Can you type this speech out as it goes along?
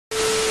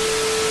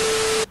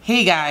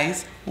Hey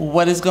guys,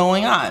 what is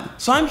going on?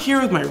 So I'm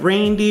here with my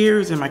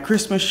reindeers and my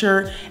Christmas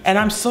shirt, and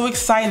I'm so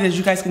excited, as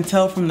you guys can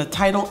tell from the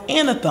title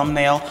and the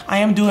thumbnail. I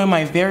am doing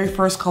my very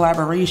first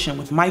collaboration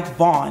with Mike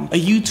Vaughn,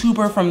 a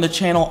YouTuber from the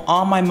channel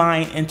On My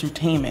Mind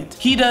Entertainment.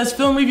 He does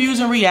film reviews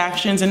and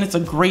reactions, and it's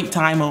a great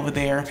time over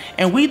there.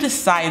 And we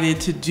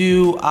decided to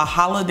do a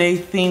holiday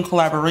themed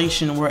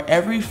collaboration where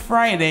every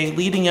Friday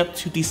leading up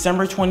to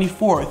December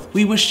 24th,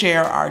 we would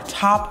share our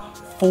top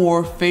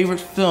 4 favorite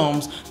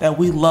films that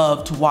we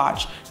love to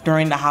watch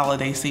during the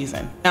holiday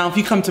season. Now, if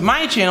you come to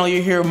my channel,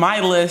 you'll hear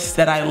my list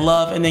that I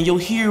love, and then you'll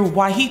hear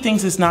why he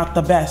thinks it's not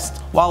the best.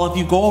 While if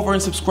you go over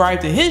and subscribe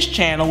to his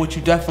channel, which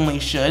you definitely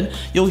should,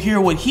 you'll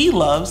hear what he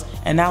loves,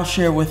 and I'll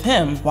share with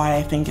him why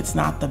I think it's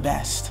not the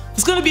best.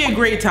 It's gonna be a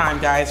great time,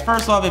 guys.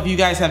 First off, if you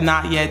guys have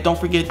not yet, don't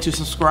forget to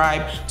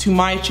subscribe to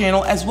my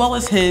channel as well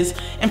as his.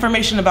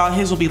 Information about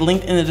his will be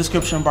linked in the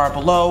description bar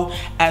below,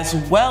 as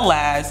well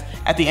as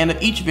at the end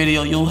of each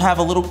video, you'll have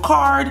a little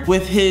card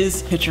with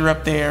his picture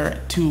up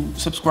there to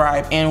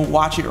subscribe and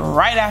watch it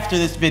right after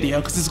this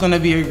video, because it's gonna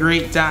be a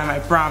great time, I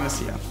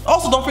promise you.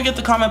 Also, don't forget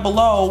to comment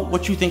below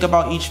what you think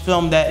about each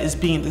film that is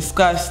being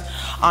discussed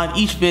on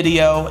each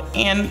video,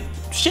 and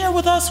share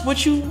with us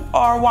what you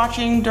are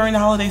watching during the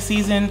holiday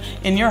season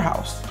in your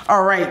house.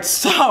 All right,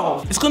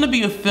 so it's gonna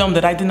be a film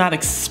that I did not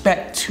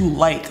expect to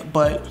like,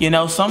 but you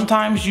know,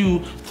 sometimes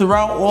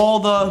throughout all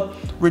the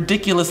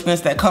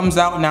ridiculousness that comes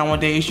out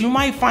nowadays, you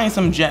might find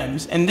some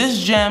gems. And this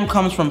gem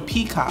comes from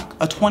Peacock,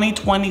 a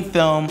 2020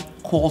 film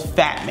called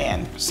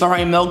FATMAN,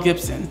 starring Mel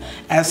Gibson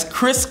as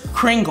Kris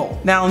Kringle.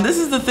 Now, this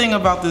is the thing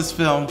about this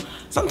film.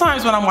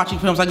 Sometimes when I'm watching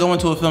films, I go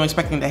into a film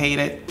expecting to hate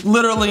it.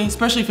 Literally,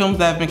 especially films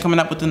that have been coming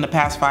up within the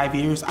past 5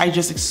 years, I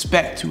just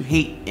expect to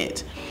hate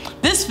it.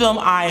 This film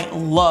I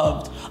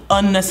loved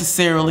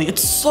unnecessarily.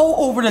 It's so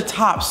over the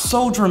top,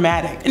 so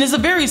dramatic. And it's a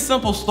very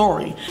simple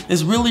story.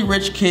 This really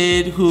rich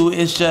kid who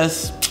is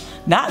just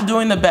not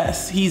doing the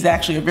best. He's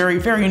actually a very,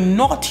 very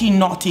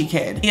naughty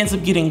kid. He ends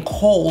up getting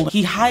cold.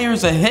 He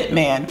hires a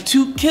hitman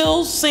to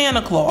kill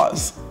Santa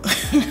Claus.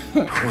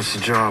 What's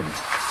the job?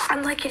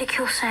 I'd like you to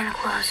kill Santa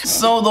Claus.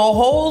 So the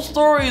whole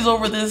story is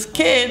over this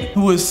kid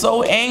who is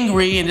so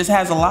angry and just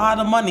has a lot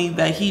of money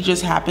that he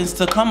just happens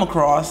to come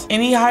across.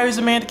 And he hires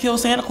a man to kill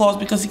Santa Claus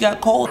because he got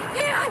cold.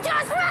 You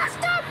just lost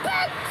a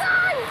big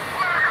son!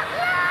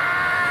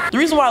 The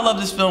reason why I love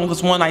this film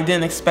was, one, I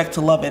didn't expect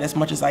to love it as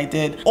much as I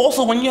did.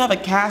 Also, when you have a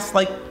cast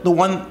like the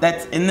one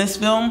that's in this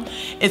film,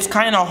 it's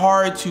kind of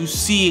hard to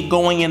see it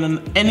going in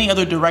any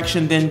other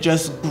direction than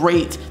just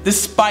great,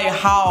 despite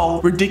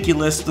how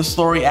ridiculous the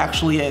story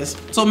actually is.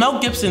 So Mel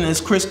Gibson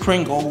is Kris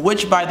Kringle,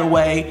 which, by the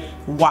way,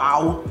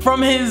 wow.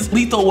 From his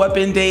Lethal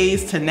Weapon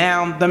days to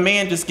now, the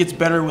man just gets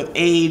better with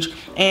age,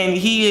 and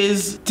he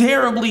is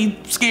terribly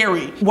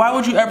scary. Why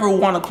would you ever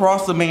want to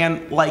cross a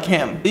man like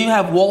him? Then you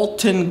have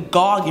Walton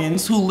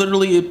Goggins, who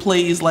literally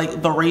plays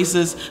like the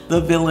racist,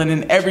 the villain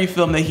in every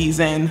film that he's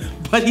in,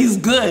 but he's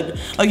good.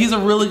 Like, he's a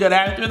really good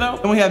actor though.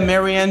 And we have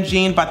Marianne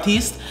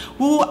Jean-Baptiste,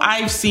 who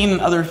I've seen in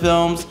other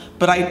films,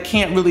 but I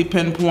can't really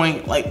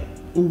pinpoint like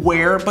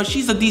where, but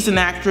she's a decent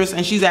actress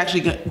and she's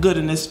actually good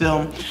in this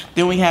film.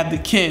 Then we have the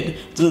kid,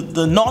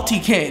 the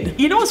naughty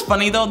kid. You know what's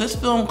funny though? This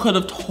film could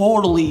have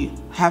totally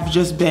have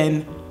just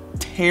been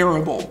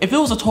terrible. If it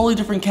was a totally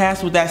different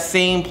cast with that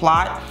same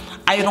plot,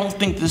 I don't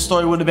think the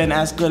story would have been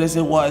as good as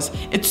it was.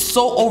 It's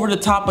so over the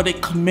top, but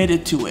it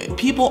committed to it.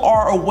 People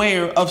are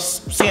aware of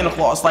Santa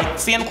Claus. Like,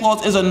 Santa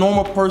Claus is a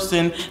normal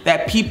person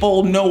that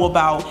people know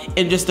about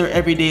in just their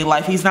everyday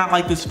life. He's not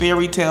like this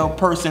fairy tale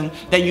person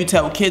that you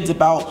tell kids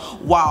about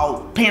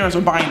while parents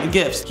are buying the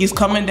gifts. He's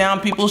coming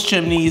down people's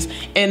chimneys,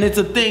 and it's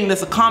a thing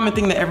that's a common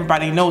thing that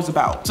everybody knows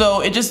about.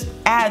 So it just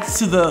adds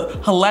to the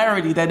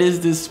hilarity that is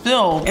this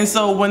film. And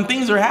so when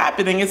things are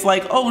happening, it's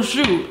like, oh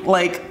shoot,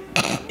 like,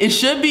 it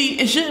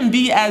shouldn't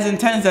be as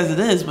intense as it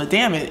is, but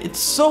damn it, it's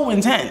so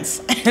intense,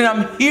 and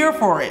I'm here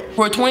for it.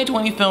 For a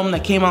 2020 film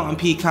that came out on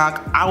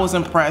Peacock, I was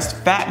impressed.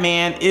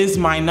 FATMAN is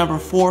my number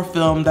 4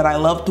 film that I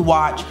love to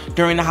watch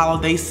during the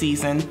holiday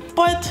season,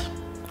 but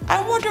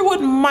I wonder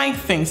what Mike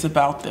thinks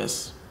about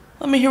this.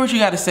 Let me hear what you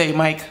gotta say,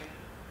 Mike.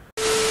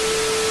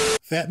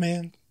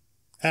 FATMAN?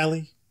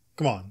 Allie?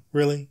 Come on,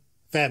 really?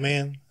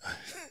 FATMAN?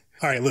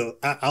 All right, look,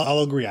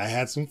 I'll agree. I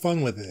had some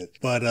fun with it,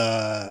 but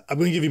I'm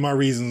going to give you my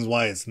reasons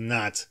why it's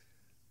not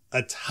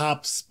a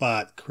top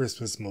spot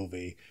Christmas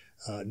movie.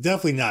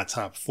 Definitely not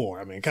top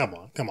 4. I mean, come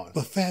on.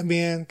 But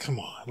FATMAN, come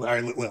on. All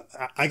right, look,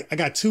 I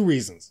got 2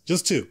 reasons,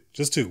 just two,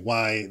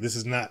 why this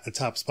is not a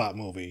top spot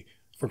movie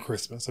for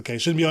Christmas. Okay,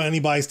 shouldn't be on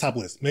anybody's top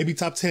list. Maybe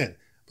top 10,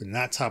 but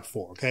not top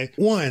 4. Okay.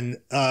 One,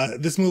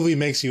 this movie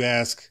makes you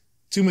ask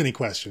too many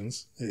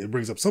questions. It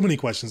brings up so many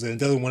questions and it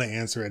doesn't want to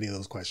answer any of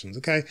those questions,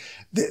 okay?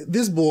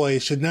 This boy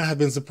should not have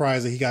been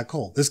surprised that he got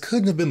cold. This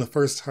couldn't have been the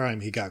first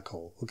time he got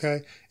cold,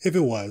 okay? If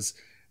it was,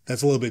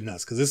 that's a little bit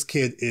nuts, because this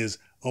kid is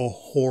a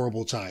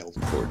horrible child.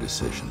 Poor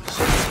decisions.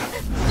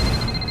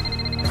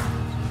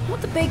 What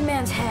about the big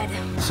man's head?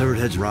 Severed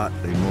heads rot,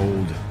 they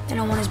mold. They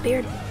don't want his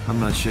beard. I'm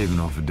not shaving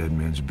off a dead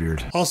man's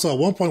beard. Also, at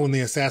one point when the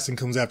assassin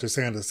comes after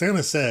Santa,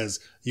 Santa says,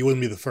 you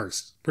wouldn't be the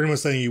first. Pretty much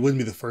saying you wouldn't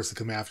be the first to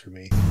come after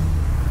me.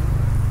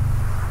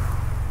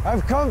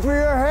 I've come for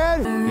your head.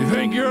 You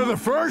think you're the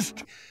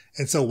first?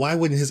 And so why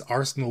wouldn't his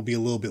arsenal be a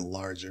little bit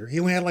larger? He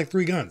only had like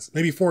 3 guns,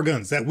 maybe 4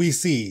 guns that we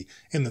see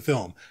in the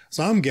film.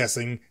 So I'm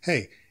guessing,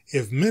 hey,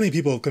 if many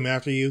people have come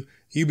after you,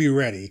 you be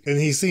ready. And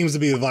he seems to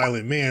be a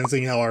violent man,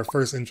 seeing how our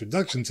first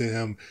introduction to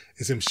him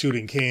is him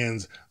shooting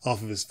cans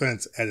off of his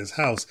fence at his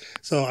house.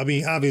 So, I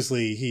mean,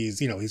 obviously he's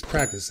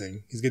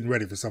practicing. He's getting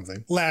ready for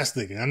something. Last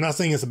thing, I'm not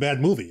saying it's a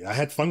bad movie. I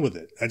had fun with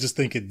it. I just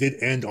think it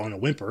did end on a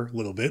whimper a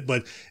little bit,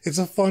 but it's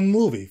a fun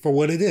movie for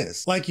what it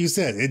is. Like you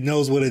said, it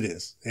knows what it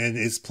is, and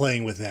it's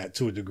playing with that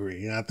to a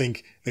degree. And I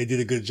think they did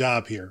a good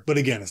job here. But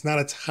again, it's not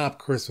a top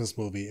Christmas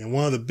movie. And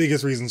one of the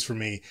biggest reasons for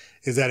me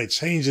is that it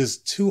changes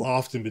too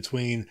often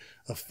between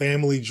a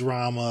family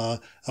drama,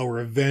 a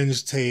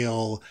revenge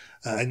tale,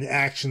 an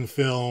action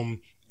film,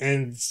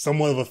 and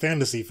somewhat of a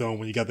fantasy film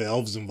when you got the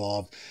elves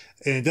involved.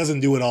 And it doesn't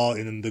do it all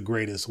in the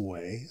greatest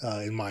way,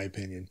 in my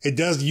opinion. It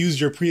does use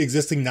your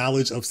pre-existing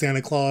knowledge of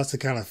Santa Claus to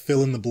kind of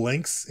fill in the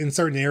blanks in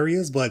certain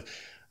areas, but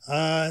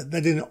that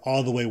didn't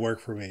all the way work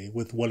for me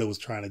with what it was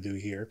trying to do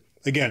here.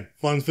 Again,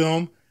 fun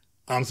film.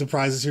 I'm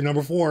surprised it's your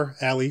number 4,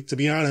 Allie, to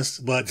be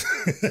honest, but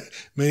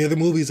many other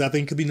movies I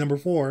think could be number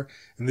 4.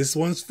 And this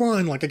one's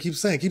fun, like I keep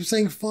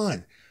saying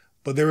fun.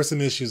 But there were some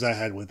issues I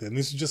had with it, and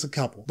these are just a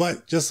couple.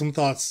 But just some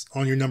thoughts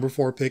on your number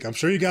 4 pick. I'm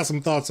sure you got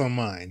some thoughts on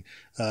mine,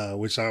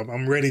 which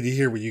I'm ready to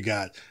hear what you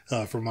got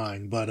for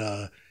mine.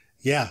 But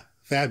yeah,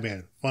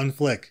 FATMAN, fun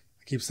flick.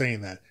 I keep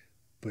saying that,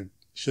 but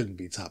shouldn't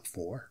be top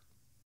 4.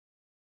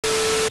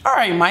 All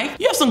right, Mike,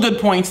 you have some good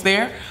points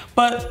there,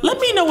 but let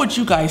me know what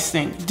you guys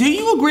think. Do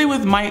you agree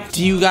with Mike?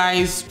 Do you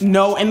guys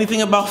know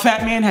anything about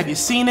FATMAN? Have you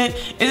seen it?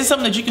 Is it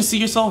something that you can see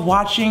yourself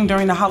watching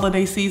during the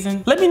holiday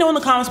season? Let me know in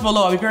the comments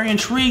below. I'll be very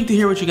intrigued to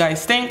hear what you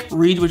guys think,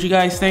 read what you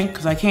guys think,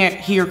 because I can't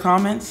hear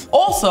comments.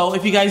 Also,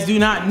 if you guys do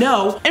not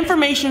know,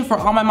 information for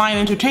On My Mind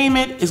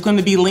Entertainment is going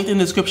to be linked in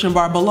the description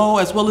bar below,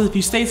 as well as if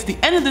you stay to the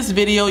end of this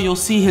video, you'll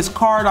see his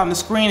card on the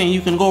screen and you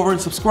can go over and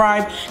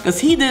subscribe, because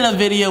he did a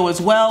video as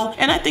well,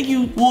 and I think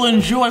you will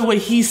enjoy what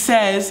he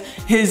says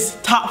his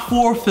top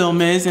 4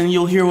 film is, and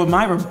you'll hear what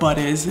my rebut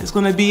is. It's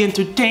gonna be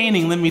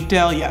entertaining, let me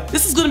tell ya.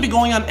 This is gonna be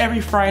going on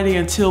every Friday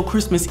until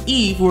Christmas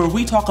Eve, where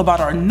we talk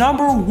about our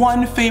number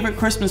 1 favorite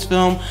Christmas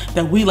film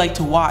that we like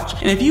to watch.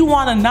 And if you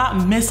wanna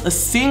not miss a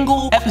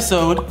single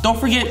episode, don't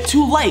forget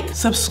to like,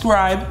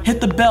 subscribe,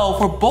 hit the bell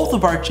for both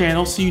of our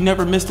channels so you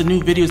never miss the new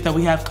videos that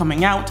we have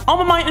coming out. On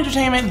My Mind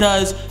Entertainment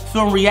does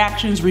film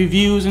reactions,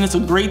 reviews, and it's a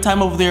great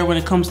time over there when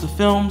it comes to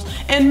films.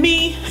 And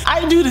me,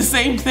 I do the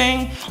same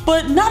thing,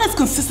 but not as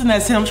consistent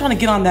as him. I'm trying to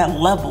get on that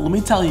level, let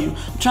me tell you.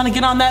 I'm trying to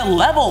get on that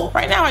level.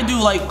 Right now I do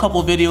like a couple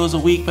of videos a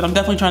week, but I'm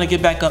definitely trying to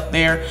get back up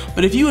there.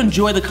 But if you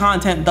enjoy the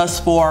content thus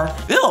far,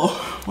 ew,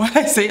 why did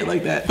I say it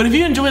like that? But if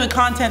you enjoy the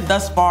content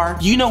thus far,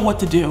 you know what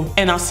to do.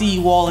 And I'll see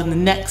you all in the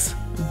next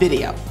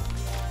video.